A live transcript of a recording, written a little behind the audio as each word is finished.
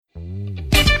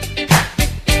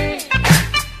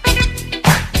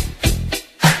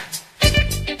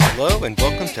Hello and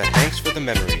welcome to Hanks for the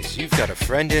Memories. You've got a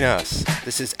friend in us.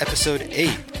 This is episode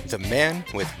 8, The Man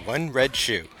with One Red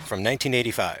Shoe, from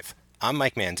 1985. I'm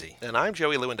Mike Manzi. And I'm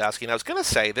Joey Lewandowski, and I was going to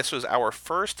say this was our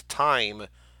first time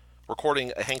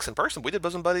recording a Hanks in person. We did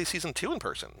Bosom Buddies Season 2 in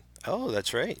person. Oh,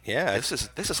 that's right, yeah. This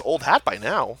is old hat by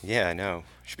now. Yeah, I know.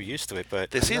 Should be used to it, but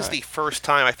this is the first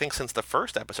time, I think, since the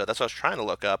first episode. That's what I was trying to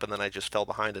look up, and then I just fell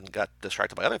behind and got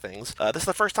distracted by other things. This is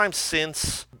the first time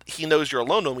since He Knows You're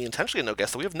Alone, we intentionally had no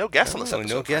guests, so we have no guests on this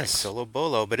episode. No guests, solo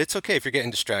bolo, but it's okay if you're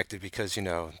getting distracted because,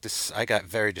 I got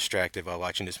very distracted while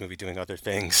watching this movie doing other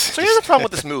things. So here's the problem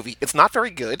with this movie. It's not very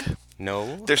good.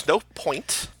 No. There's no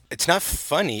point. It's not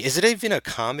funny. Is it even a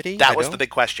comedy? That was the big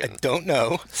question. I don't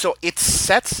know. So it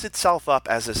sets itself up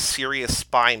as a serious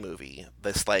spy movie.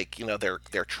 This,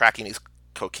 they're tracking these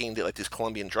cocaine, these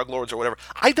Colombian drug lords or whatever.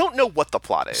 I don't know what the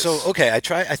plot is. So, okay, I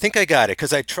think I got it,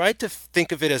 because I tried to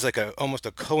think of it as almost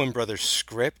a Coen Brothers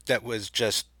script that was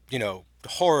just,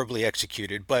 horribly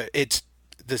executed, but it's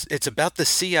about the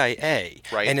CIA.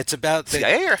 Right. And it's about the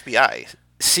CIA or FBI?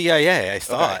 CIA, I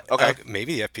thought. Okay.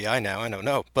 Maybe the FBI now, I don't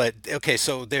know. But, okay,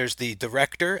 so there's the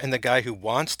director and the guy who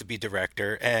wants to be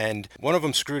director, and one of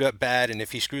them screwed up bad, and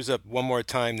if he screws up one more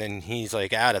time, then he's,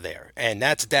 out of there. And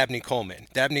that's Dabney Coleman.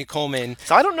 Dabney Coleman...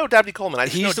 So I don't know Dabney Coleman. I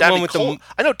just know Dabney Cole.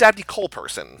 I know Dabney Cole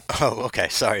person. Oh, okay,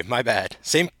 sorry, my bad.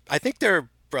 I think they're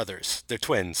brothers. They're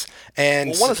twins.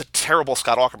 And one is a terrible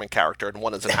Scott Aukerman character and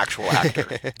one is an actual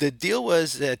actor. The deal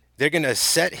was that they're going to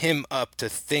set him up to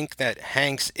think that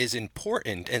Hanks is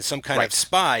important and some kind of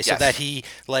spy so that he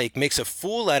makes a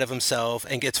fool out of himself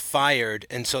and gets fired.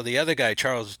 And so the other guy,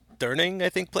 Charles Durning, I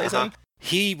think plays him,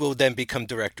 he will then become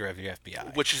director of the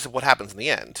FBI. Which is what happens in the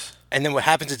end. And then what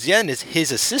happens at the end is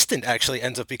his assistant actually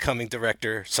ends up becoming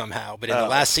director somehow. But in the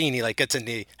last scene, he gets in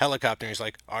the helicopter and he's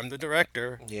like, I'm the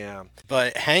director. Yeah.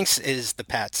 But Hanks is the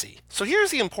patsy. So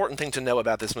here's the important thing to know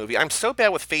about this movie. I'm so bad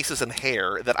with faces and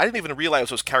hair that I didn't even realize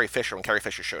it was Carrie Fisher when Carrie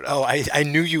Fisher showed up. Oh, I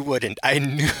knew you wouldn't. I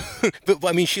knew. But,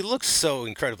 I mean, she looks so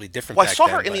incredibly different Well, back I saw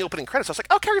then, her in the opening credits. I was like,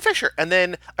 oh, Carrie Fisher. And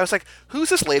then I was like, who's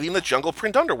this lady in the jungle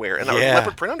print underwear? And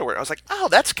leopard print underwear. I was like, oh,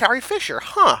 that's Carrie Fisher.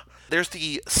 Huh. There's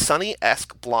the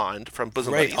Sunny-esque blonde from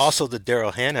Bosom Buddies. Right, also the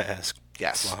Daryl Hannah-esque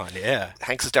blonde, yeah.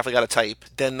 Hanks has definitely got a type.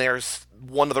 Then there's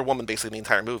one other woman basically in the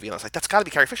entire movie, and I was like, that's got to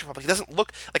be Carrie Fisher. But he doesn't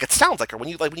look like it sounds like her. When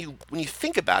you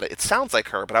think about it, it sounds like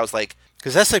her. But I was like,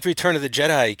 because that's like Return of the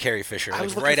Jedi Carrie Fisher. I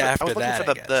was right after that. I was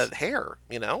looking for the hair,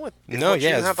 No,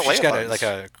 yeah, she's got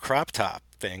a crop top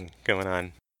thing going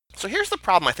on. So here's the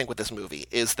problem I think with this movie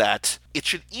is that it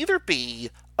should either be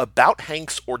about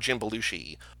Hanks or Jim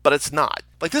Belushi, but it's not.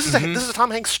 This is a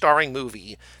Tom Hanks starring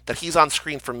movie that he's on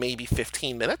screen for maybe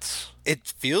 15 minutes. It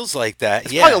feels like that.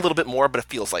 It's probably a little bit more, but it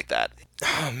feels like that.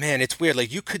 Oh man, it's weird.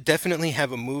 You could definitely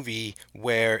have a movie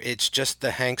where it's just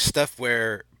the Hanks stuff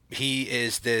where he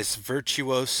is this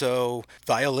virtuoso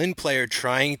violin player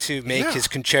trying to make his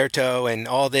concerto and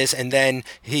all this, and then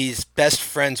his best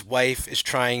friend's wife is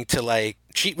trying to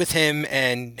cheat with him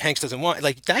and Hanks doesn't want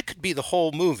that could be the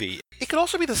whole movie. It could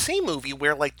also be the same movie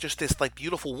where just this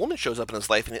beautiful woman shows up in his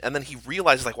life and then he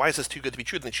realizes why is this too good to be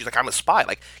true? And then she's like, I'm a spy.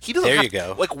 He doesn't there you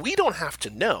go. We don't have to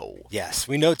know. Yes,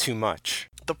 we know too much.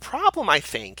 The problem, I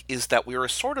think, is that we were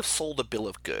sort of sold a bill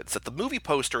of goods. That the movie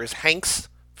poster is Hanks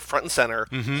front and center,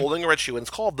 holding a red shoe, and it's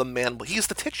called The Man... He's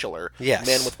the titular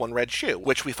Man with One Red Shoe,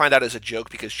 which we find out is a joke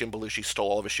because Jim Belushi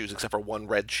stole all of his shoes except for one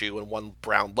red shoe and one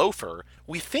brown loafer.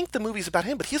 We think the movie's about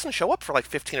him, but he doesn't show up for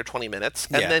 15 or 20 minutes,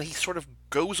 and then he sort of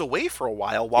goes away for a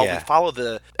while we follow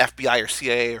the FBI or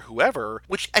CIA or whoever,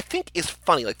 which I think is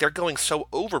funny. They're going so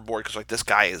overboard because this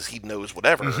guy he knows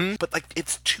whatever, but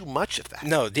it's too much of that.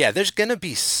 No, yeah, there's gonna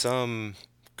be some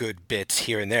good bits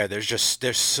here and there.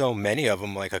 There's so many of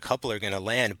them, a couple are gonna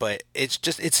land, but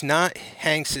it's not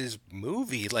Hanks's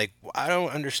movie. I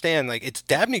don't understand. It's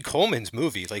Dabney Coleman's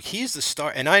movie. He's the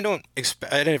star, and I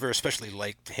never especially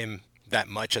liked him that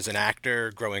much as an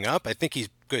actor growing up. I think he's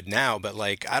good now, but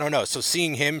I don't know. So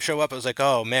seeing him show up, I was like,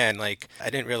 oh man, I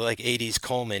didn't really like 80s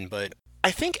Coleman, but I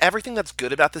think everything that's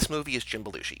good about this movie is Jim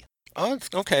Belushi. Oh,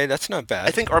 okay, that's not bad.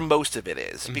 I think, or most of it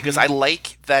is, because I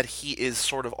like that he is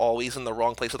sort of always in the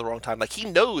wrong place at the wrong time. He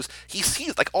knows, he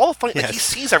sees, all the funny, he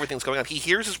sees everything that's going on. He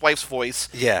hears his wife's voice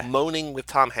moaning with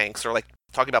Tom Hanks, or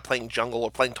talking about playing Jungle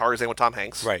or playing Tarzan with Tom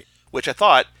Hanks. Right. Which I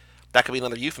thought that could be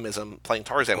another euphemism, playing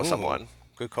Tarzan with someone.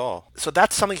 good call. So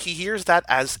that's something he hears that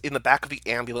as in the back of the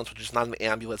ambulance, which is not an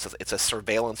ambulance, it's a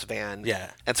surveillance van.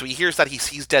 Yeah. And so he hears that he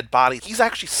sees dead bodies. He's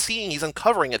actually he's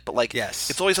uncovering it, but like, yes.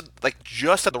 it's always like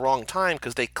just at the wrong time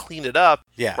because they clean it up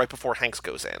right before Hanks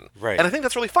goes in. Right. And I think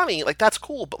that's really funny. Like, that's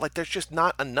cool, but like, there's just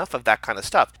not enough of that kind of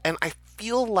stuff. And I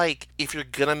feel like if you're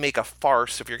gonna make a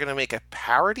farce, if you're gonna make a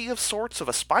parody of sorts of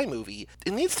a spy movie,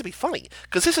 it needs to be funny.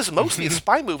 Because this is mostly a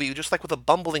spy movie, just like with a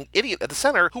bumbling idiot at the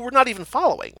center who we're not even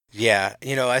following. Yeah,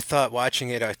 I thought watching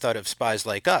it, I thought of Spies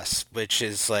Like Us, which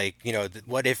is like,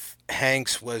 what if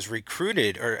Hanks was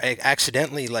recruited or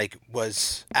accidentally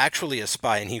was actually a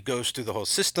spy, and he goes through the whole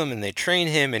system and they train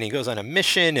him and he goes on a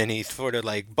mission and he sort of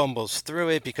bumbles through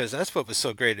it, because that's what was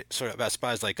so great sort of about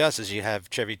Spies Like Us is you have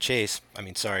Chevy Chase. I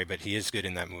mean, sorry, but he is good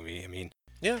in that movie. I mean,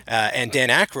 yeah. And Dan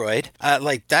Aykroyd,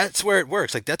 that's where it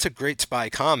works. That's a great spy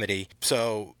comedy.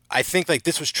 So I think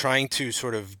this was trying to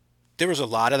sort of, there was a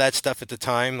lot of that stuff at the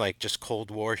time, just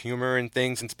Cold War humor and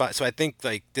things and spy. So I think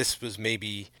this was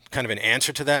maybe kind of an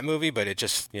answer to that movie, but it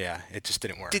just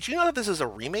didn't work. Did you know that this is a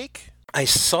remake? I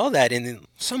saw that in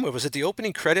somewhere. Was it the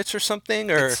opening credits or something?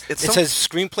 Or it says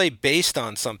screenplay based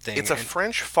on something. It's a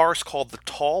French farce called The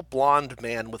Tall Blonde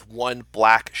Man with One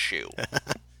Black Shoe.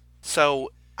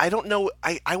 So I don't know.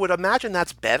 I would imagine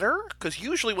that's better, because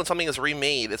usually when something is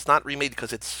remade, it's not remade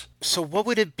because it's... So what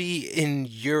would it be in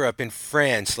Europe, in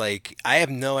France? I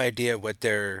have no idea what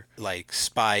their,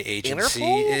 spy agency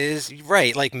Interpol? is.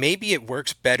 Right. Maybe it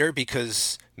works better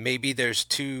because maybe there's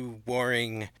two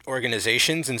warring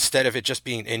organizations. Instead of it just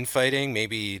being infighting,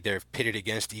 maybe they're pitted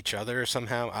against each other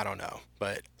somehow. I don't know.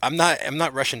 But I'm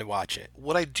not rushing to watch it.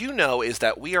 What I do know is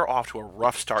that we are off to a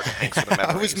rough start in Hanks for the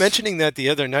Memories. I was mentioning that the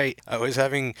other night. I was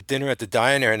having dinner at the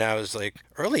diner, and I was like,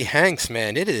 early Hanks,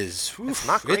 man, it is... Oof, it's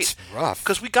not great. It's rough.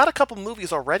 Because we got a couple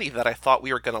movies already that I thought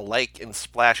we were going to like in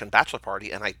Splash and Bachelor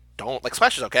Party, and I don't.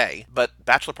 Splash is okay, but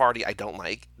Bachelor Party I don't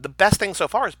like. The best thing so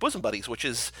far is Bosom Buddies, which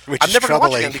I'm never going to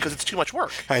watch again because it's too much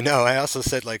work. I know. I also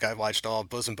said, I watched all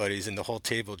Bosom Buddies, and the whole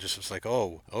table just was like,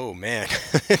 oh, man.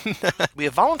 We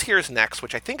have Volunteers next,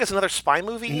 which I think is another spy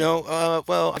movie. No,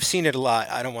 well, I've seen it a lot.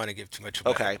 I don't want to give too much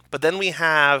away. Okay, but then we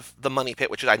have The Money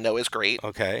Pit, which I know is great.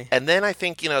 Okay. And then I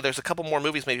think, there's a couple more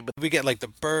movies maybe. But we get The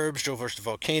Burbs, Joe versus the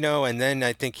Volcano, and then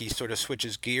I think he sort of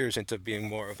switches gears into being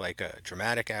more of a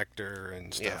dramatic actor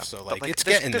and stuff. Yeah. So it's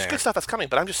getting there's good stuff that's coming,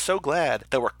 but I'm just so glad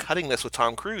that we're cutting this with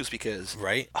Tom Cruise because...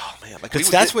 Right. Oh, man. Because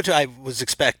that's what I was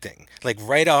expecting.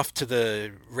 Right off to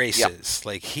the races.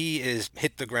 Yep. He is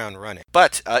hit the ground running.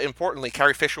 But importantly,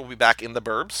 Carrie Fisher will be back in The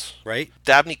Burbs. Right.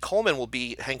 Dabney Coleman will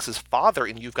be Hanks' father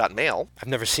in You've Got Mail. I've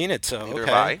never seen it, so Neither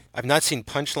okay. have I. I've not seen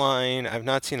Punchline. I've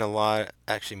not seen a lot,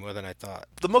 actually more than I thought.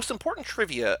 The most important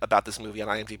trivia about this movie on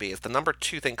IMDb is the number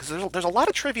 2 thing, because there's a lot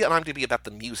of trivia on IMDb about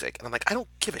the music, and I'm like, I don't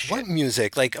give a shit. What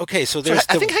music? Okay, so there's...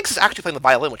 I think Hanks is actually playing the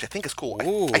violin, which I think is cool.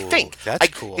 Ooh, I think. That's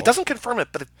cool. It doesn't confirm it,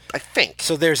 but I think.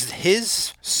 So there's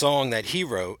his song that he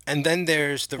wrote, and then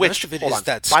there's the rest of it is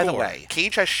that score. By the way,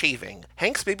 Cage has shaving.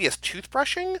 Hanks maybe has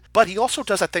toothbrushing, but he also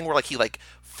does that thing where he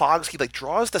fogs, he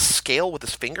draws the scale with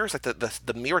his fingers,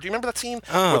 the mirror. Do you remember that scene?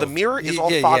 Oh, where the mirror is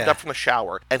all fogged up from the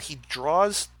shower, and he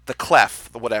draws the clef,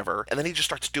 the whatever, and then he just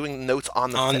starts doing notes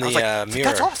on the mirror.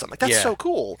 That's awesome. That's so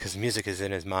cool. Because music is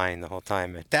in his mind the whole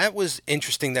time. That was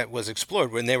interesting. That was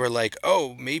explored when they were like,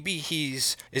 oh, maybe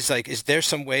is there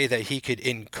some way that he could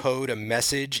encode a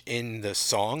message in the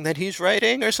song that he's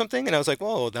writing or something? And I was like,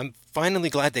 whoa, I'm finally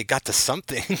glad they got to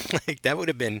something. That would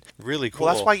have been really cool.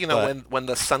 Well, that's why, when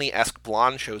the Sunny-esque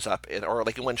blonde shows up, or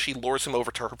when she lures him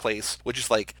over to her place, which is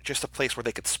just a place where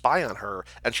they could spy on her,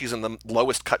 and she's in the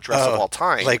lowest cut dress of all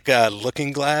time.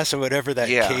 Looking Glass or whatever that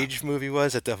Cage movie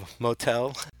was at the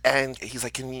motel. And he's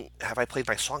like, have I played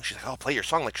my song? She's like, oh, play your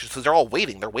song. So they're all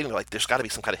waiting. They're waiting. They're like, there's got to be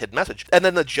some kind of hidden message. And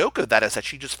then the joke of that is that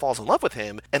she just falls in love with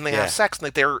him, and they have sex,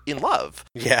 and they're in love.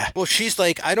 Yeah. Well, she's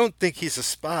like, I don't think he's a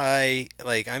spy.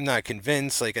 I'm not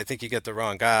convinced. I think you get the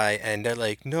wrong guy. And they're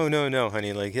like, no,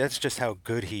 honey. That's just how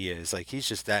good he is. He's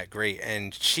just that great.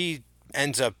 And she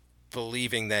ends up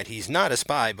believing that he's not a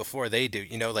spy before they do,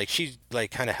 she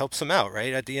kind of helps him out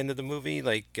right at the end of the movie.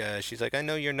 She's like, I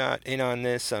know you're not in on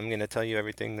this, I'm gonna tell you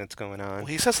everything that's going on. Well,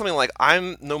 he says something like,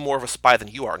 I'm no more of a spy than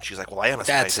you are, and she's like, well, I am a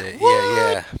spy. That's it.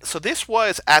 Yeah. So this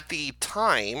was at the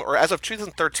time, or as of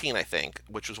 2013 I think,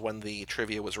 which was when the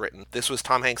trivia was written, this was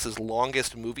Tom Hanks's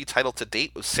longest movie title to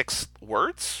date. It was 6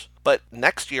 words. But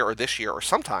next year or this year or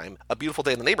sometime, A Beautiful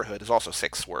Day in the Neighborhood is also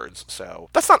 6 words. So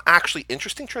that's not actually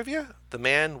interesting trivia. The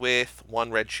Man with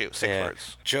One Red Shoe, 6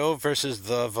 words. Joe versus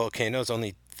the Volcano is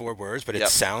only 4 words, but it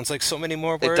sounds like so many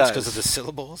more words because of the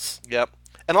syllables. Yep.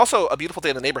 And also, A Beautiful Day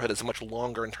in the Neighborhood is much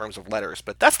longer in terms of letters,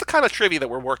 but that's the kind of trivia that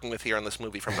we're working with here on this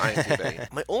movie from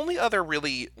IMDb. My only other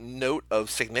really note of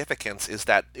significance is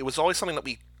that it was always something that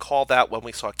we called out when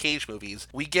we saw Cage movies.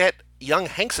 We get young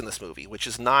Hanks in this movie, which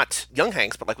is not young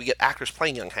Hanks, but like we get actors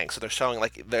playing young Hanks, so they're showing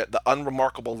like the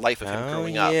unremarkable life of him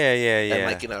growing up, and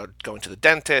like, you know, going to the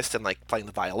dentist and like playing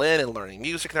the violin and learning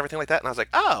music and everything like that. And I was like,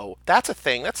 oh, that's a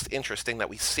thing. That's interesting that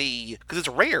we see, because it's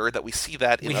rare that we see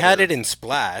that. We had it in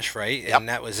Splash, right? Yep. And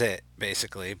that was it,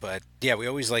 basically. But yeah, we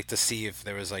always like to see if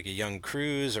there was like a young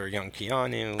Cruise or a young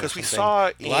Keanu. Because we saw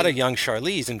a lot of young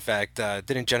Charlize. In fact,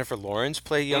 didn't Jennifer Lawrence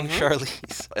play young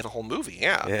Charlize in a whole movie?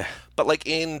 Yeah. Yeah. But like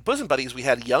in Bosom Buddies, we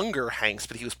had younger Hanks,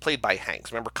 but he was played by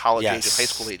Hanks. Remember, college age and high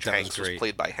school age Hanks was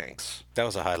played by Hanks. That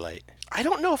was a highlight. I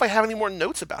don't know if I have any more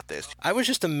notes about this. I was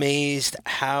just amazed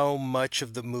how much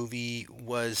of the movie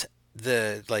was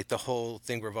the whole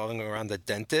thing revolving around the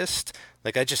dentist.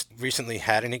 Like, I just recently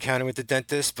had an encounter with the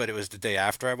dentist, but it was the day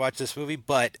after I watched this movie.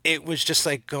 But it was just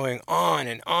like going on,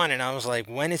 and I was like,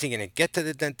 when is he going to get to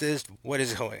the dentist? What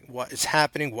is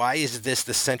happening? Why is this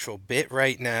the central bit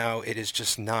right now? It is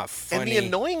just not funny. And the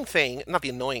annoying thing, not the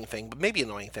annoying thing, but maybe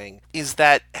annoying thing, is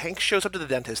that Hank shows up to the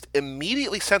dentist,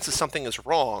 immediately senses something is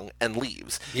wrong, and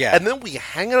leaves. Yeah. And then we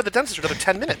hang out at the dentist for another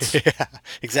 10 minutes. Yeah,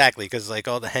 exactly. Because like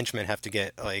all the henchmen have to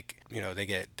get they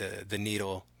get the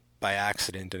needle by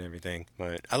accident and everything.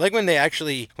 But I like when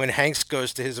Hanks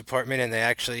goes to his apartment and they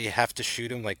actually have to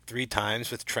shoot him like 3 times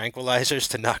with tranquilizers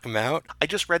to knock him out. I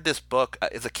just read this book.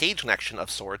 It's a Cage connection of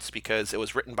sorts because it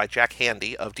was written by Jack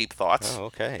Handey of Deep Thoughts. Oh,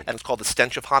 okay. And it's called The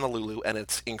Stench of Honolulu, and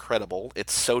it's incredible.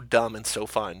 It's so dumb and so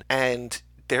fun. And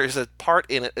there's a part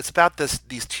in it, it's about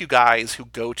these 2 guys who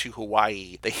go to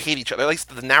Hawaii. They hate each other. At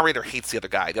least the narrator hates the other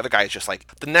guy. The other guy is just like,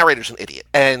 the narrator's an idiot.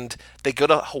 And they go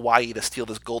to Hawaii to steal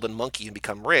this golden monkey and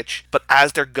become rich. But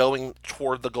as they're going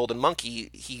toward the golden monkey,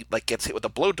 he like gets hit with a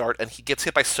blow dart, and he gets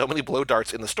hit by so many blow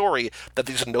darts in the story that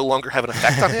they just no longer have an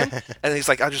effect on him. And he's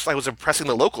like, I was impressing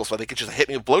the locals so they could just hit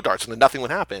me with blow darts and then nothing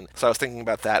would happen. So I was thinking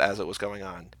about that as it was going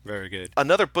on. Very good.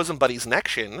 Another Bosom Buddies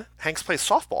connection, Hanks plays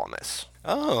softball in this.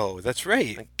 Oh, that's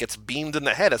right. And gets beamed in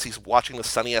the head as he's watching the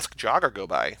Sonny-esque jogger go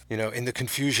by. You know, in the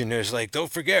confusion, there's like,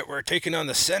 don't forget, we're taking on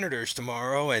the Senators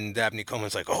tomorrow. And Dabney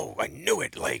Coleman's like, oh, I knew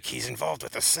it. Like, he's involved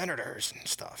with the Senators and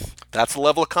stuff. That's the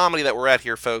level of comedy that we're at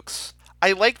here, folks.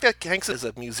 I like that Hanks is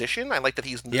a musician. I like that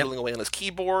he's noodling away on his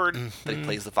keyboard, that he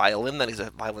plays the violin, that he's a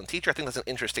violin teacher. I think that's an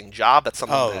interesting job. That's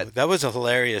something that was a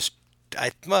hilarious...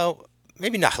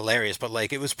 maybe not hilarious, but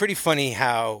like it was pretty funny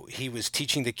how he was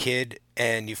teaching the kid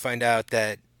and you find out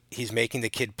that he's making the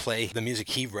kid play the music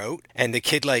he wrote, and the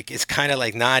kid like is kind of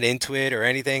like not into it or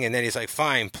anything, and then he's like,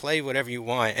 fine, play whatever you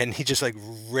want, and he just like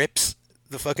rips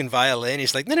the fucking violin.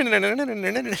 He's like, no. And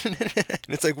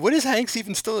it's like, what is Hanks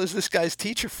even still as this guy's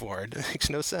teacher for? It makes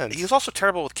no sense. He was also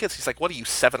terrible with kids. He's like, what are you,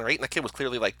 7 or 8? And the kid was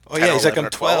clearly like 10 oh yeah, he's like, I'm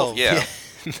 12. Yeah.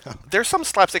 No. There's some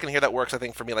slapstick in here that works, I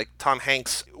think, for me. Like Tom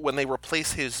Hanks, when they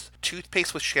replace his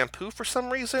toothpaste with shampoo for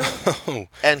some reason.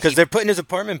 Because they're putting his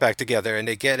apartment back together and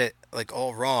they get it like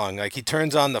all wrong. Like he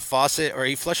turns on the faucet or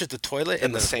he flushes the toilet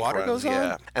and the water goes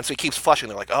on. And so he keeps flushing.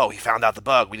 They're like, oh, he found out the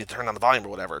bug. We need to turn on the volume or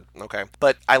whatever. Okay.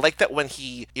 But I like that when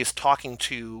he is talking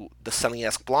to the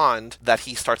Sonny-esque blonde, that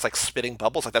he starts like spitting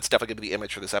bubbles. Like that's definitely going to be the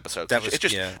image for this episode.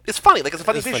 It's funny. Like it's a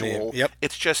funny visual. Funny. Yep.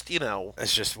 It's just,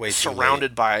 it's just way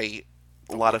surrounded by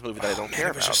a lot of movies that I don't care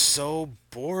about. It was just so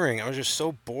boring. I was just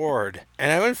so bored.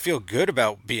 And I wouldn't feel good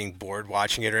about being bored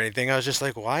watching it or anything. I was just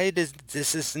like, why does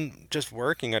this isn't just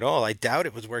working at all? I doubt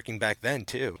it was working back then,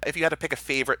 too. If you had to pick a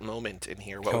favorite moment in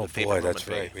here, what would the favorite moment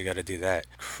be? Right. We got to do that.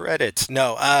 Credits.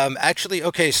 No, actually,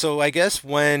 okay, so I guess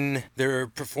when they're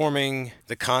performing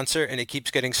the concert and it keeps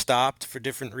getting stopped for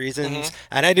different reasons,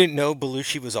 and I didn't know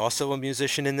Belushi was also a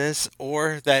musician in this,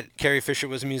 or that Carrie Fisher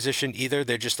was a musician either.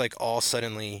 They're just like all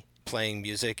suddenly playing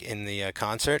music in the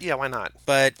concert. Yeah, why not?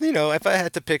 But, if I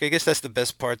had to pick, I guess that's the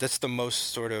best part. That's the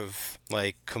most sort of,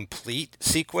 like, complete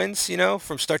sequence,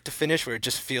 from start to finish, where it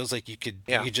just feels like you could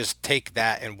just take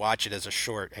that and watch it as a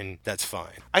short, and that's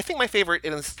fine. I think my favorite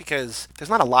is because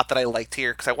there's not a lot that I liked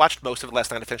here, because I watched most of it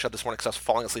last night. I finished up this morning because I was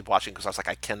falling asleep watching, because I was like,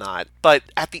 I cannot. But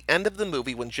at the end of the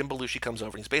movie, when Jim Belushi comes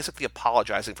over, he's basically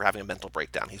apologizing for having a mental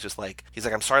breakdown. He's like,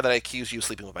 I'm sorry that I accused you of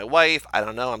sleeping with my wife. I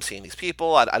don't know. I'm seeing these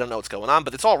people. I don't know what's going on,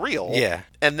 but it's all real. Yeah.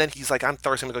 And then he's like, I'm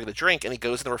thirsty, I'm going to go get a drink. And he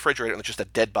goes in the refrigerator, and it's just a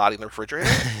dead body in the refrigerator.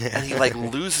 And he, like,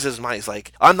 loses his mind. He's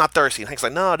like, I'm not thirsty. And Hank's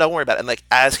like, no, don't worry about it. And, like,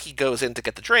 as he goes in to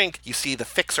get the drink, you see the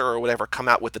fixer or whatever come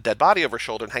out with the dead body over his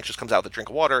shoulder, and Hank just comes out with a drink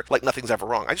of water like nothing's ever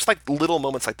wrong. I just like little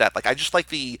moments like that. Like, I just like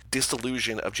the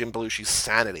disillusion of Jim Belushi's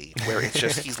sanity, where it's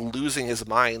just he's losing his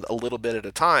mind a little bit at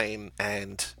a time,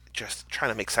 and just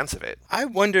trying to make sense of it. I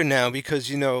wonder now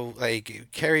because, like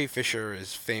Carrie Fisher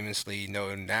is famously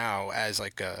known now as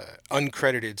like a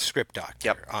uncredited script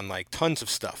doctor on like tons of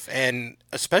stuff, and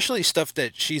especially stuff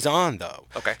that she's on though.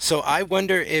 Okay. So I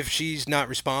wonder if she's not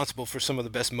responsible for some of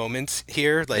the best moments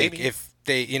here. Like Maybe. if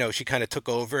they, she kind of took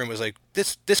over and was like,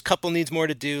 this couple needs more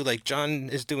to do. Like John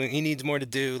he needs more to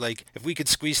do. Like if we could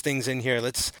squeeze things in here,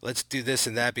 let's do this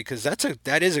and that, because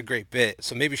that is a great bit.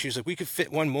 So maybe she was like, we could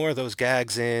fit one more of those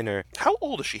gags in. Or how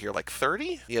old is she here? Like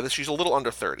 30? Yeah, she's a little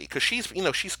under 30 because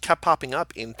she's kept popping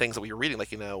up in things that we were reading,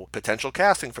 like potential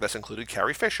casting for this included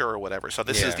Carrie Fisher or whatever. So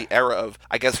this is the era of,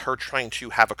 I guess, her trying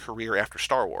to have a career after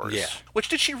Star Wars. Yeah. Which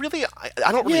did she really?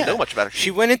 I don't really know much about her.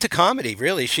 She went into comedy.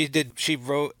 Really, she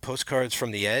wrote Postcards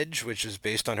from the Edge, which is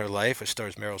based on her life. It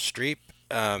stars Meryl Streep.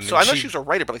 So I know she was a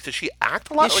writer, but like, did she act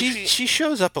a lot? Yeah, she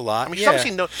shows up a lot. I mean, she's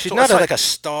obviously she's not like a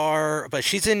star, but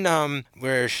she's in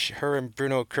where her and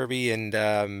Bruno Kirby and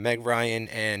Meg Ryan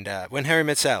and When Harry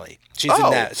Met Sally. She's in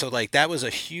that. So like that was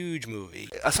a huge movie.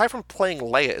 Aside from playing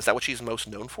Leia, is that what she's most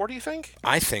known for? Do you think?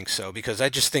 I think so, because I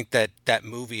just think that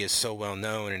movie is so well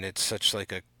known and it's such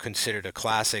like considered a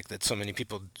classic that so many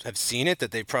people have seen it that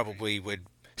they probably would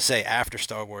say after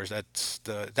Star Wars that's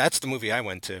the movie I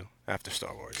went to after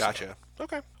Star Wars. Gotcha. So.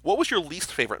 Okay. What was your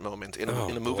least favorite moment in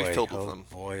a movie filled with them?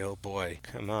 Oh boy.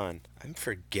 Come on. I'm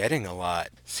forgetting a lot.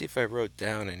 Let's see if I wrote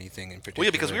down anything in particular. Well,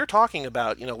 yeah, because we were talking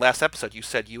about, last episode you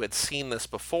said you had seen this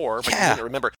before, but you didn't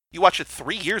remember. You watched it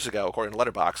 3 years ago, according to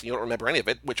Letterboxd, and you don't remember any of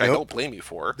it, which I don't blame you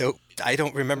for. Nope. I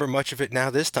don't remember much of it now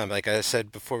this time. Like I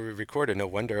said before we recorded, no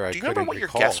wonder I couldn't recall. Do you remember what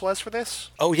your guess was for this?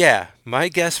 Oh, yeah. My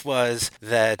guess was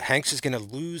that Hanks is going to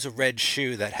lose a red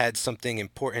shoe that had something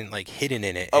important, like, hidden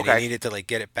in it, and he needed to, like,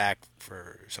 get it back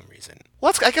for some reason.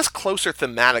 Well, that's, I guess, closer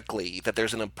thematically that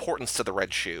there's an importance to the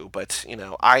red shoe, but,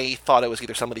 I thought it was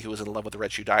either somebody who was in love with the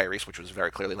Red Shoe Diaries, which was very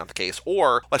clearly not the case,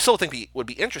 or what I still think would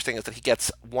be interesting is that he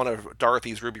gets one of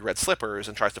Dorothy's ruby red slippers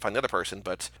and tries to find the other person,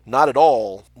 but not at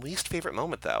all. Least favorite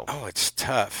moment, though. Oh, it's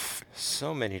tough.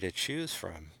 So many to choose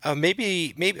from.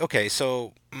 Maybe, okay,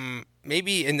 so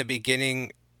maybe in the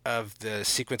beginning of the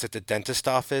sequence at the dentist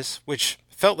office, which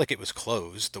felt like it was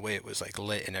closed, the way it was like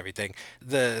lit and everything.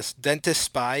 The dentist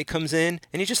spy comes in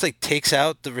and he just like takes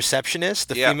out the receptionist,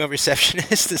 the female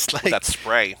receptionist. It's like that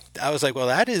spray. I was like, well,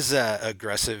 that is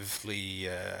aggressively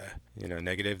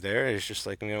negative there. It's just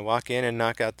like, I'm going to walk in and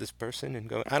knock out this person and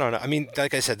go. I don't know. I mean,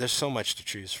 like I said, there's so much to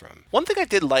choose from. One thing I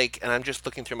did like, and I'm just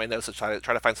looking through my notes to try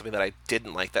to find something that I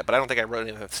didn't like, but I don't think I wrote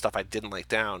any of the stuff I didn't like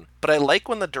down. But I like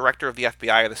when the director of the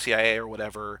FBI or the CIA or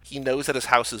whatever, he knows that his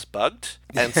house is bugged,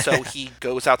 and so he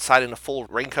goes outside in a full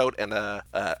raincoat and an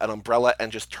umbrella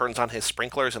and just turns on his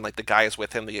sprinklers, and like the guy is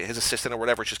with him, his assistant or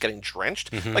whatever, is just getting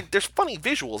drenched. Mm-hmm. Like, there's funny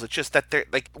visuals. It's just that they're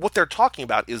like what they're talking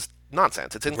about is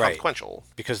nonsense. It's inconsequential.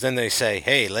 Right. Because then they say,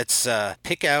 hey, let's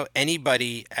pick out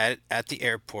anybody at the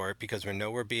airport because we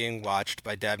know we're being watched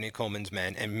by Dabney Coleman's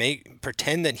men and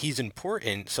pretend that he's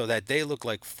important so that they look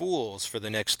like fools for the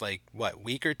next,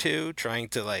 week or two trying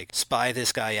to, spy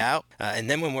this guy out. And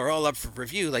then when we're all up for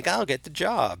review, I'll get the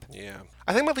job. Yeah.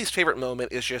 I think my least favorite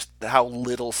moment is just how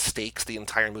little stakes the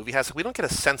entire movie has. We don't get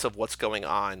a sense of what's going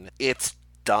on. It's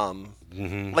dumb.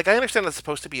 Mm-hmm. I understand it's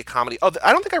supposed to be a comedy. Oh,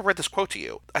 I don't think I read this quote to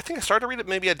you. I think I started to read it,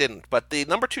 maybe I didn't. But the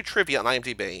number 2 trivia on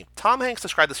IMDb, Tom Hanks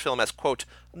described this film as, quote,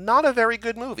 not a very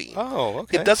good movie. Oh,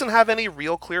 okay. It doesn't have any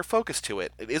real clear focus to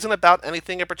it. It isn't about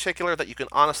anything in particular that you can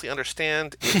honestly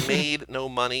understand. It made no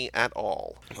money at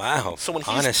all. Wow. So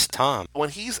honest Tom. When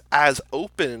he's as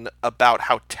open about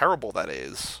how terrible that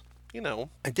is,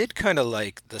 I did kind of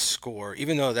like the score,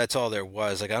 even though that's all there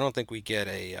was. I don't think we get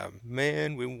a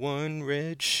man with one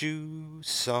red shoe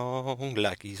song,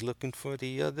 like he's looking for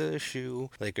the other shoe,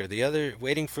 or the other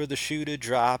waiting for the shoe to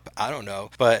drop. I don't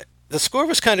know. But the score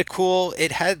was kind of cool.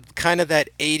 It had kind of that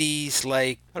 80s,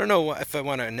 I don't know if I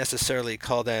want to necessarily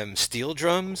call them steel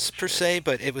drums per se,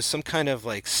 but it was some kind of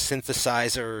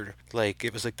synthesizer,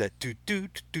 it was like that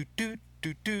do-do-do-do-do.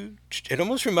 It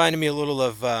almost reminded me a little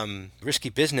of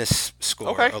Risky Business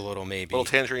score, a little maybe. A little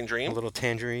Tangerine Dream? A little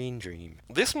Tangerine Dream.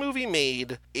 This movie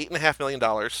made $8.5 million.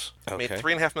 Made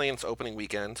 $3.5 million its opening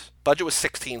weekend. Budget was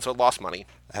 $16, so it lost money.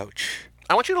 Ouch.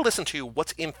 I want you to listen to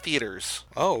what's in theaters.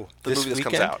 Oh, the movie that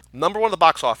comes out. Number 1 in the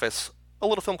box office, a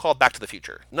little film called Back to the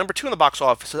Future. Number 2 in the box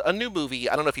office, a new movie,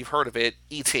 I don't know if you've heard of it,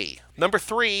 E.T. Number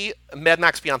 3, Mad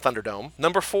Max Beyond Thunderdome.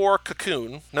 Number 4,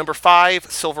 Cocoon. Number 5,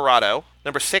 Silverado.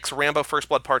 Number 6, Rambo First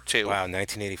Blood Part 2. Wow,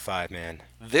 1985, man.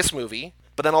 This movie,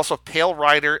 but then also Pale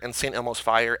Rider and St. Elmo's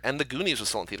Fire and The Goonies was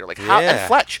still in theater. And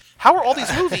Fletch. How are all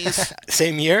these movies...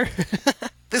 Same year?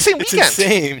 The same weekend. It's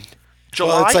insane.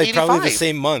 July it's like 85. probably the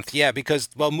same month. Yeah, because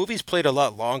movies played a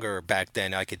lot longer back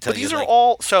then. I could tell But you. these are Like,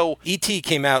 all so. E.T.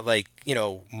 came out like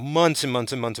months and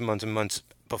months and months and months and months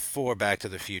before Back to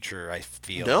the Future. I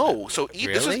feel No, so really?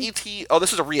 This was E.T. Oh,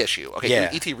 this is a reissue. Okay,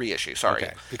 Yeah. E.T. reissue. Sorry,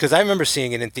 Okay, because I remember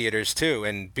seeing it in theaters too,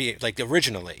 and be like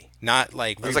originally, not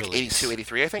like it was like 82,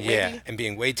 83, I think. Yeah, maybe? and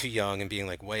being way too young and being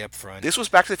like way up front. This was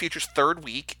Back to the Future's third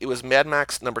week. It was Mad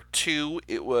Max number 2.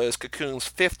 It was Cocoon's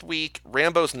 5th week.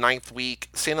 Rambo's 9th week.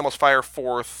 St. Elmo's Fire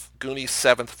 4th. Goonies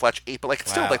 7th. Fletch 8th. But like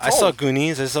still, like I saw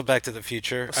Goonies. I saw Back to the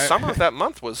Future. Summer of that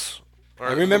month was.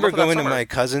 I remember going to my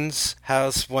cousin's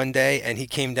house one day, and he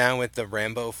came down with the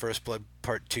Rambo First Blood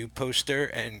Part 2 poster,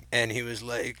 and he was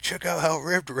like, check out how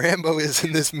ripped Rambo is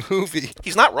in this movie.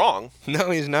 He's not wrong.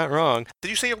 No, he's not wrong. Did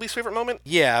you say your least favorite moment?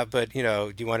 Yeah, but,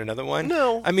 do you want another one?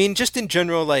 No. I mean, just in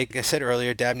general, like I said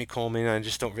earlier, Dabney Coleman, I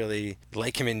just don't really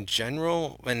like him in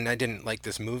general, and I didn't like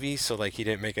this movie, so, like, he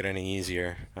didn't make it any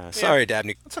easier. Sorry,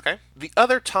 Dabney. That's okay. The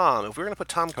other Tom, if we were going to put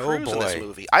Tom Cruise in this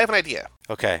movie, I have an idea.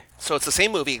 Okay. So it's the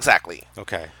same movie exactly.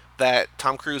 Okay. That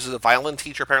Tom Cruise is a violin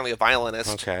teacher, apparently a violinist.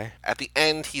 Okay. At the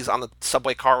end, he's on the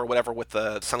subway car or whatever with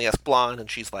the sunny-ass blonde, and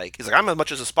he's like, I'm as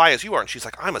much as a spy as you are. And she's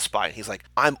like, I'm a spy. And he's like,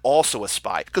 I'm also a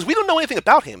spy. Because we don't know anything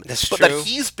about him. That's but true. That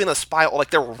he's been a spy, like,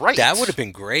 they're right. That would have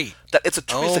been great. That it's a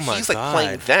twist that he's, like,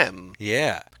 playing them.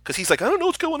 Yeah. Because he's like, I don't know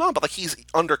what's going on, but, like, he's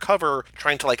undercover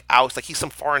trying to, like, oust, like, he's some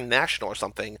foreign national or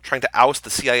something, trying to oust the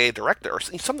CIA director or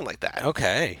something like that.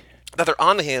 Okay. That they're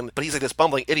on to him, but he's like this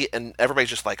bumbling idiot, and everybody's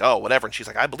just like, oh, whatever. And she's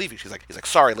like, I believe you. He's like,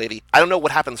 sorry, lady. I don't know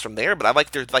what happens from there, but I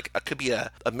like there's like could be a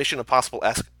Mission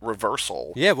Impossible-esque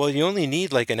reversal. Yeah, well, you only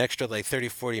need like an extra like 30,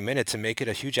 40 minutes and make it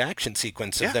a huge action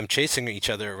sequence of them chasing each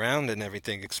other around and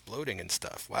everything exploding and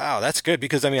stuff. Wow, that's good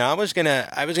because I mean, I was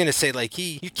gonna say like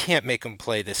you can't make him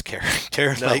play this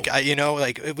character. No. Like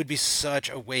like it would be such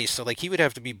a waste. So like he would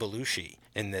have to be Belushi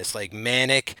in this, like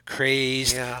manic,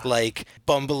 crazed, like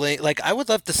bumbling. Like I would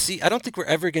love to see. I don't think we're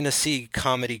ever gonna see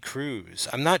Comedy Cruise.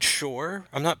 I'm not sure.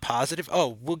 I'm not positive.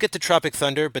 Oh, we'll get to Tropic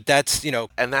Thunder, but that's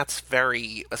and that's a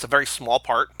very small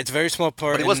part. It's a very small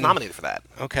part. But he was nominated for that.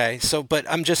 Okay, so but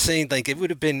I'm just saying, like it would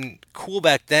have been cool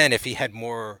back then if he had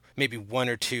more, maybe one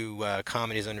or two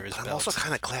comedies under his belt. I'm also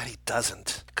kind of glad he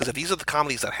doesn't, because if these are the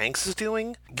comedies that Hanks is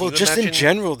doing, well, just in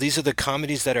general, these are the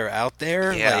comedies that are out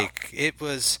there. Yeah. Like it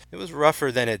was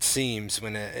rougher than it seems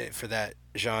for that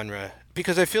genre.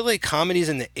 Because I feel like comedies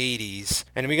in the 80s,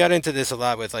 and we got into this a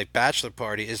lot with like Bachelor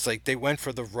Party, is like they went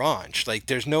for the raunch. Like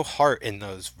there's no heart in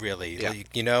those really. Yeah.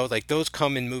 Like, like those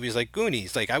come in movies like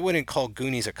Goonies. Like I wouldn't call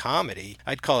Goonies a comedy.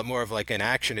 I'd call it more of like an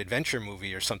action adventure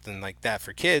movie or something like that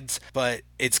for kids. But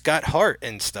it's got heart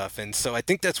and stuff. And so I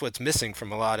think that's what's missing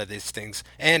from a lot of these things.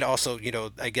 And also,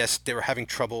 I guess they were having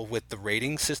trouble with the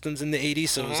rating systems in the 80s.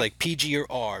 So it was like PG or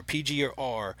R, PG or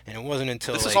R. And it wasn't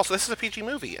until this is a PG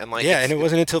movie. And like and it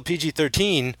wasn't until PG-13.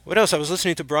 What else? I was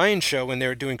listening to Brian's show when they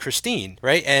were doing Christine,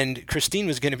 right? And Christine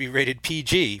was going to be rated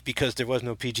PG because there was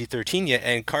no PG-13 yet.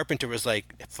 And Carpenter was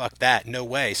like, fuck that, no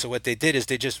way. So what they did is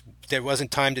there wasn't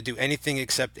time to do anything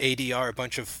except ADR, a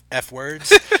bunch of F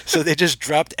words. So they just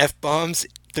dropped F-bombs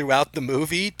throughout the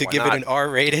movie to give it an R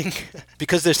rating.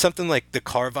 Because there's something like the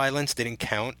car violence didn't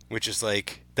count, which is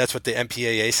like, that's what the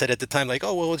MPAA said at the time. Like,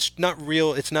 oh, well, it's not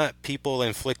real. It's not people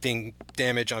inflicting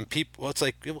damage on people. Well, it's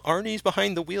like Arnie's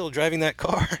behind the wheel driving that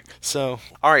car. So.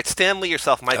 All right, Stan Lee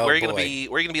yourself, Mike. Where are you going to be?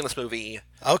 Where are you going to be in this movie?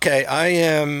 Okay, I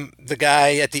am the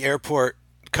guy at the airport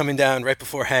coming down right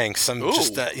before Hanks. I'm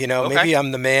just, maybe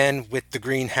I'm the man with the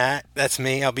green hat. That's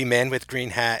me. I'll be man with green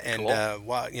hat. And,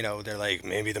 they're like,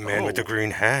 maybe the man with the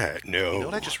green hat. No. You know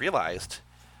what I just realized?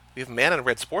 We have man in a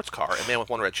red sports car and man with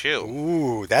one red shoe.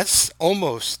 Ooh, that's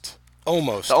almost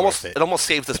worth it. It almost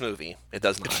saves this movie. It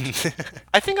does not.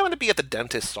 I think I'm going to be at the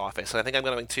dentist's office, and I think I'm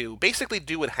going to basically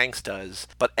do what Hanks does,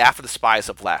 but after the spies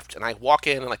have left. And I walk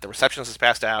in, and like the receptionist has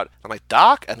passed out. I'm like,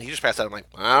 Doc? And he just passed out. I'm like,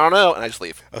 I don't know. And I just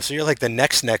leave. Oh, so you're like the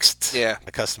next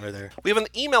customer there. We have an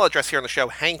email address here on the show,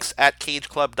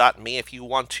 hanks@cageclub.me. If you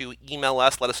want to email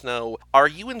us, let us know, are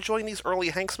you enjoying these early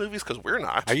Hanks movies? Because we're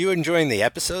not. Are you enjoying the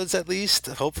episodes at least?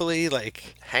 Hopefully,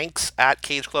 like...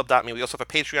 hanks@cageclub.me. We also have a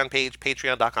Patreon page,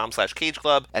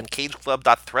 patreon.com/cageclub, and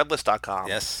cageclub.threadless.com.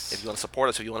 Yes. If you want to support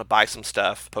us, if you want to buy some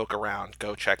stuff, poke around,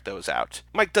 go check those out.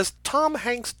 Mike, does Tom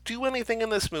Hanks do anything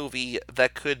in this movie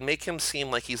that could make him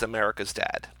seem like he's America's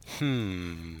dad?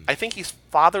 I think he's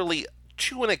fatherly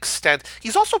to an extent.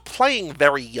 He's also playing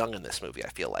very young in this movie, I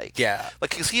feel like. Yeah.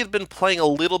 Like, because he had been playing a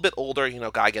little bit older,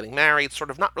 guy getting married, sort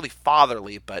of not really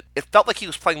fatherly, but it felt like he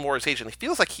was playing more his age, and it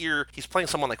feels like here he's playing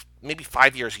someone like maybe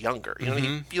 5 years younger.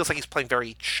 He feels like he's playing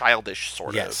very childish,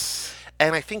 sort of.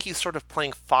 and I think he's sort of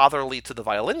playing fatherly to the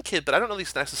violin kid, but I don't know if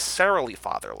he's necessarily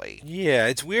fatherly. Yeah,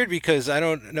 it's weird because I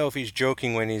don't know if he's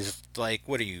joking when he's like,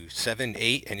 what are you, 7,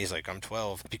 8? And he's like, I'm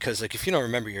 12. Because, like, if you don't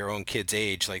remember your own kid's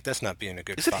age, like, that's not being a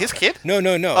good father. Is it his kid? No.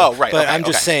 Oh, right. But okay, I'm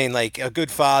just saying, like, a good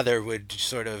father would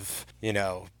sort of,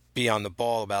 be on the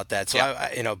ball about that. So,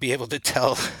 I be able to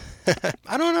tell.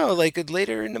 I don't know. Like,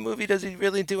 later in the movie, does he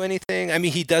really do anything? I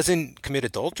mean, he doesn't commit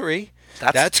adultery.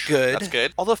 That's good. That's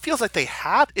good. Although it feels like they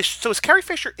have. So is Carrie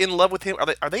Fisher in love with him?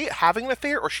 Are they having an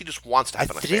affair, or she just wants to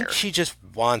have an affair? I think she just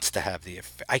wants to have the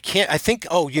affair. I think.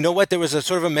 Oh, you know what? There was a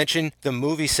sort of a mention. The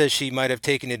movie says she might have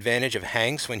taken advantage of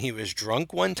Hanks when he was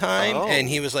drunk one time, and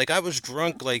he was like, "I was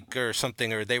drunk," like, or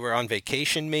something, or they were on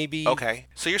vacation, maybe. Okay,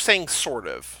 so you're saying sort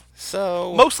of.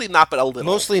 So mostly not, but a little.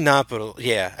 Mostly not, but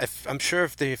yeah. I'm sure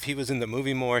if he was in the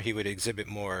movie more, he would exhibit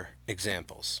more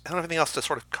examples. I don't have anything else to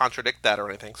sort of contradict that or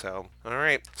anything. So all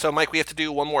right. So Mike, we have to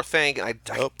do one more thing. I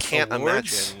can't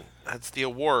imagine. That's the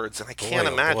awards, and I can't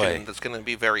imagine that's going to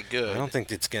be very good. I don't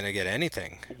think it's going to get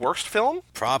anything. Worst film?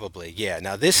 Probably, yeah.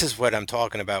 Now this is what I'm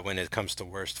talking about when it comes to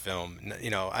worst film.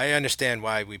 I understand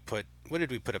why we put. What did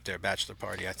we put up there? Bachelor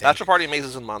Party, I think. Bachelor Party,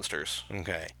 Mazes and Monsters.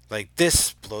 Okay. Like,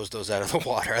 this blows those out of the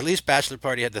water. At least Bachelor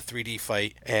Party had the 3D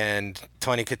fight, and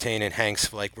Tawny Kitaen and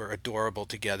Hanks, like, were adorable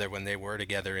together when they were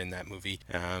together in that movie.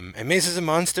 And Mazes and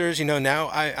Monsters, now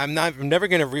I'm never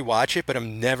going to rewatch it, but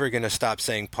I'm never going to stop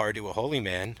saying "Par to a Holy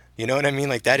Man." You know what I mean?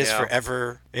 Like, that is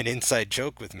forever an inside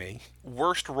joke with me.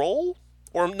 Worst role?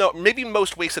 Or no, maybe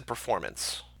most wasted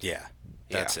performance. Yeah,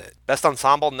 that's it. Best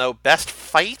ensemble? No. Best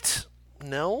fight?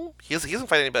 No, he doesn't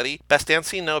fight anybody. Best dance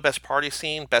scene? No. Best party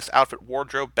scene? Best outfit,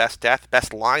 wardrobe? Best death?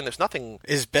 Best line? There's nothing.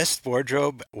 Is best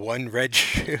wardrobe one red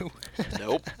shoe?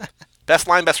 Nope. Best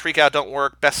line, best freak out don't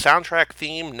work. Best soundtrack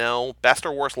theme? No. Best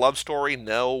or worst love story?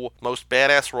 No. Most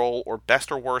badass role or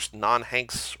best or worst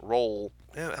non-Hanks role?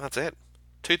 Yeah, that's it.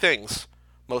 2 things.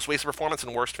 Most wasted performance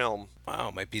and worst film.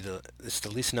 Wow, it's the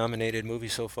least nominated movie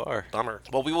so far. Bummer.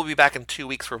 Well, we will be back in 2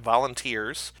 weeks for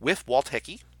Volunteers with Walt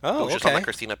Hickey. Oh, which is on that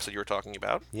Christine episode you were talking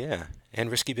about. Yeah,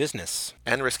 and Risky Business.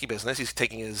 He's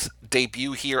taking his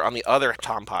debut here on the other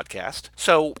Tom podcast.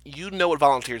 So you know what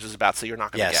Volunteers is about, so you're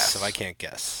not going to guess. Yes, so I can't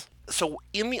guess. So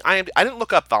in the IMDb, I didn't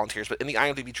look up Volunteers, but in the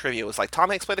IMDb trivia, it was like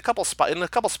Tom Hanks played in a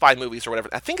couple spy movies or whatever.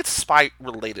 I think it's spy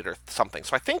related or something.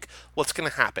 So I think what's going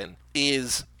to happen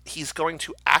is he's going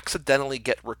to accidentally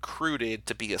get recruited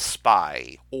to be a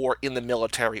spy or in the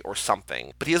military or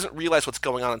something. But he doesn't realize what's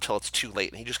going on until it's too late.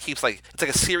 And he just keeps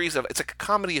it's like a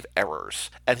comedy of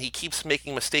errors. And he keeps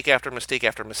making mistake after mistake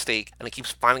after mistake. And he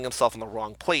keeps finding himself in the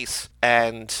wrong place.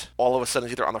 And all of a sudden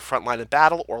he's either on the front line of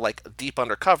battle or like deep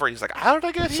undercover. He's like, how did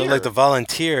I get here? So like the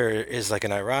volunteer is like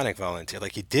an ironic volunteer.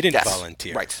 Like he didn't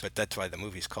volunteer. Right. But that's why the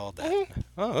movie's called that. Mm-hmm.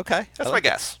 Oh, okay. That's my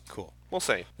guess. Cool. We'll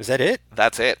see. Is that it?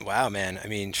 That's it. Wow, man. I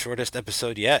mean, shortest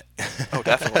episode yet. Oh,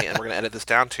 definitely. And we're going to edit this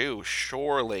down, too,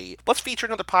 surely. Let's feature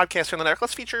another podcast here on the network.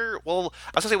 Let's feature, I was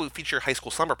going to say we feature High School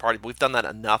Slumber Party, but we've done that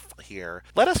enough here.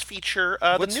 Let us feature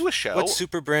the newest show. What's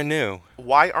super brand new?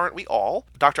 Why Aren't We All?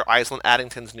 Dr. Aislinn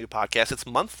Addington's new podcast. It's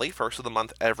monthly, first of the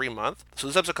month every month. So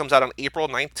this episode comes out on April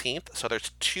 19th. So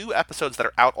there's 2 episodes that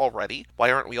are out already. Why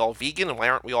Aren't We All Vegan? And Why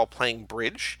Aren't We All Playing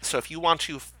Bridge? So if you want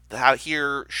to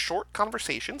hear short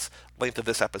conversations, length of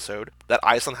this episode, that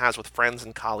Aislinn has with friends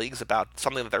and colleagues about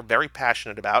something that they're very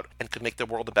passionate about and could make the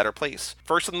world a better place.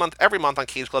 First of the month, every month on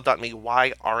CageClub.me,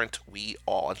 Why Aren't We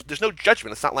All? And there's no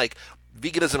judgment. It's not like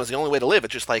veganism is the only way to live.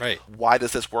 It's just like, Why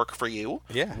does this work for you?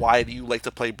 Yeah. Why do you like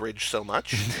to play bridge so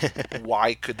much?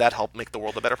 Why could that help make the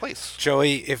world a better place?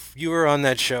 Joey, if you were on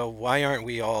that show, why aren't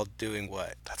we all doing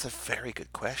what? That's a very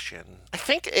good question. I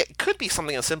think it could be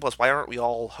something as simple as why aren't we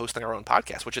all hosting our own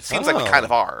podcast, which it seems like we kind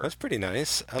of are. That's pretty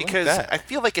nice. Because like that. I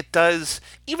feel like it does,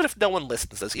 even if no one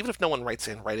listens to this, even if no one write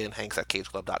in Hanks at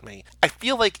CageClub.me, I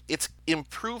feel like it's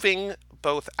improving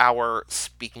both our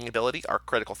speaking ability, our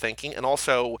critical thinking, and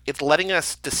also it's letting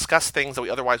us discuss things that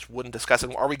we otherwise wouldn't discuss.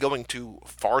 And are we going to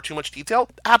far too much detail?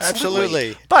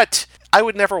 Absolutely. But I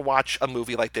would never watch a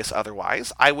movie like this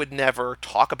otherwise. I would never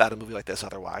talk about a movie like this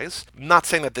otherwise. Not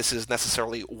saying that this is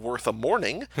necessarily worth a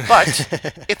morning, but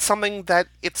it's something that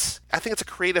I think it's a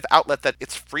creative outlet that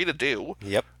it's free to do.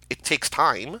 Yep. It takes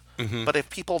time, but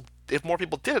if more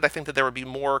people did it, I think that there would be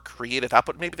more creative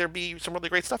output. Maybe there'd be some really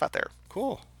great stuff out there.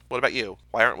 Cool. What about you?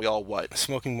 Why aren't we all what?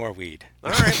 Smoking more weed.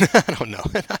 All right. I don't know.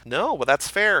 No, but that's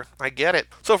fair. I get it.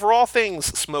 So for all things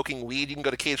smoking weed, you can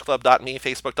go to cageclub.me,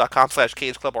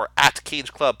 facebook.com/cageclub, or at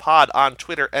cageclubpod on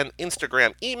Twitter and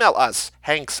Instagram. Email us,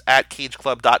 Hanks at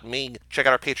cageclub.me. Check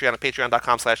out our Patreon at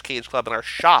patreon.com/cageclub and our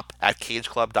shop at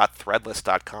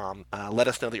cageclub.threadless.com. Let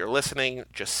us know that you're listening.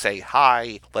 Just say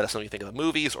hi. Let us know what you think of the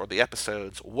movies or the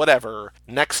episodes, whatever.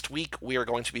 Next week, we are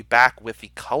going to be back with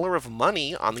The Color of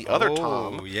Money on the other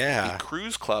Tom, the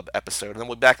Cruise Club episode. And then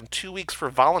we'll be back in 2 weeks for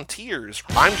Volunteers.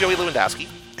 I'm Joey Lewandowski.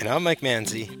 And I'm Mike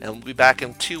Manzi. And we'll be back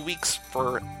in 2 weeks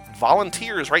for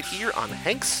Volunteers right here on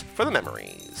Hanks for the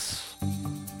Memories.